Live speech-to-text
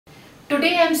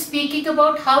Today I am speaking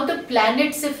about how the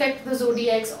planets affect the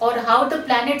zodiacs, or how the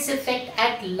planets affect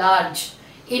at large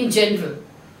in general.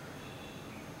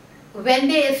 When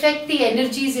they affect the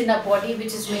energies in our body,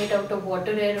 which is made out of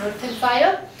water, air, earth and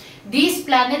fire, these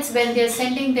planets, when they are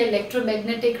sending the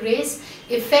electromagnetic rays,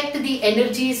 affect the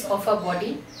energies of our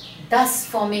body, thus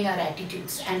forming our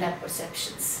attitudes and our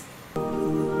perceptions.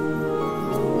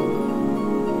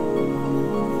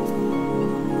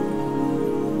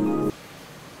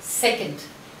 Second,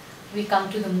 we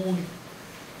come to the moon.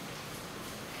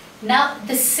 Now,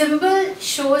 the symbol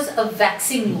shows a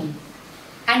waxing moon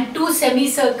and two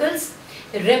semicircles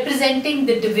representing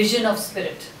the division of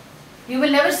spirit. You will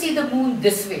never see the moon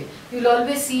this way. You will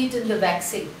always see it in the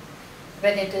waxing,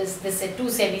 when it is this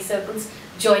two semicircles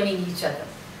joining each other.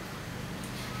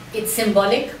 It's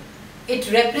symbolic.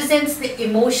 It represents the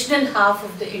emotional half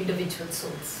of the individual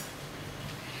souls.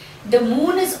 The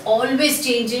moon is always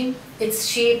changing its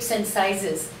shapes and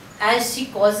sizes as she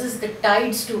causes the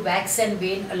tides to wax and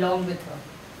wane along with her.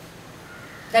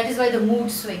 That is why the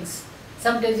mood swings.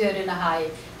 Sometimes you are in a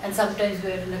high and sometimes you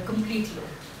are in a complete low.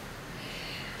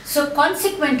 So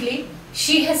consequently,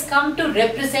 she has come to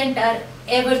represent our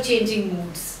ever-changing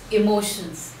moods,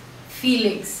 emotions,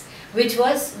 feelings, which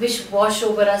wash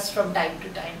over us from time to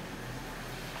time.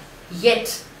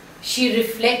 Yet, she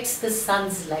reflects the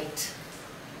sun's light.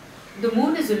 The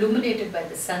moon is illuminated by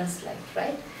the sun's light,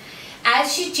 right?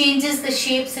 As she changes the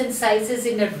shapes and sizes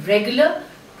in a regular,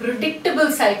 predictable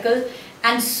cycle,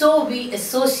 and so we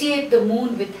associate the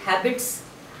moon with habits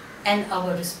and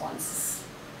our responses.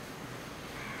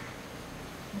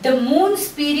 The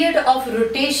moon's period of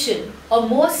rotation, or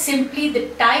more simply the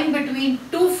time between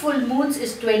two full moons,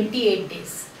 is 28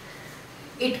 days.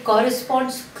 It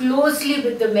corresponds closely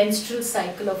with the menstrual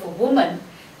cycle of a woman,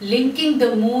 linking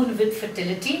the moon with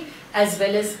fertility as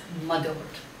well as motherhood.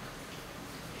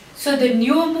 So the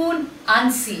new moon,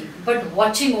 unseen but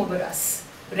watching over us,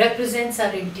 represents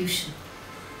our intuition,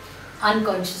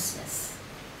 unconsciousness,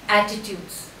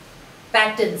 attitudes,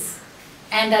 patterns,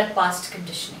 and our past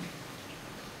conditioning.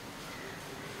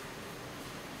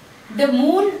 The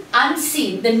moon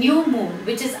unseen, the new moon,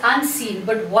 which is unseen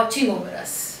but watching over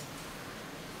us,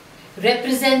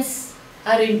 represents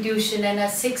our intuition and our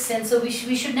sixth sense. So we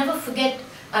should never forget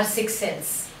our sixth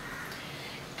sense.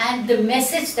 And the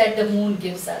message that the moon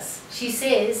gives us, she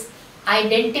says,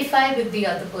 identify with the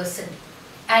other person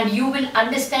and you will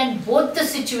understand both the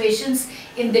situations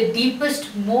in the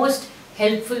deepest, most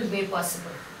helpful way possible.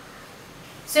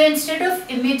 So instead of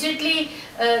immediately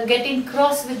getting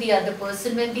cross with the other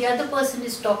person, when the other person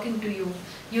is talking to you,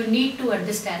 you need to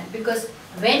understand, because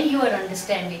when you are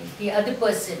understanding the other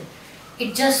person,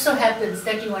 it just so happens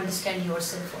that you understand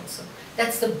yourself also.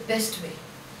 That's the best way.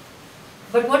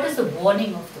 But what is the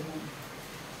warning of the moon?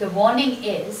 The warning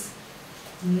is,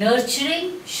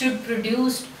 nurturing should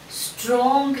produce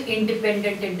strong,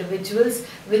 independent individuals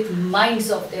with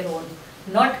minds of their own,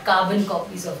 not carbon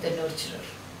copies of the nurturer.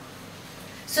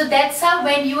 So that's how,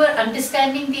 when you are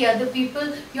understanding the other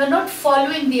people, you are not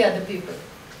following the other people.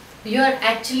 You are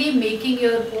actually making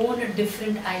your own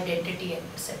different identity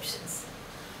and perceptions.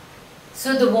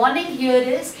 So the warning here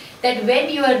is that when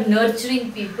you are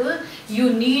nurturing people,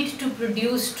 you need to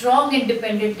produce strong,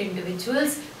 independent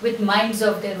individuals with minds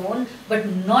of their own, but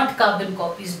not carbon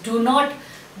copies. Do not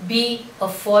be a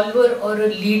follower or a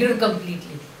leader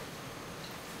completely.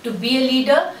 To be a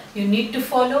leader, you need to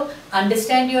follow,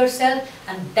 understand yourself,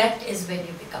 and that is when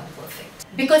you become perfect.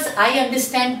 Because I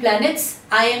understand planets,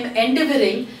 I am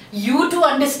endeavoring you to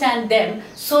understand them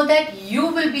so that you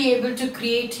will be able to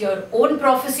create your own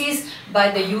prophecies by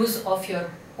the use of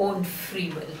your own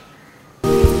free will.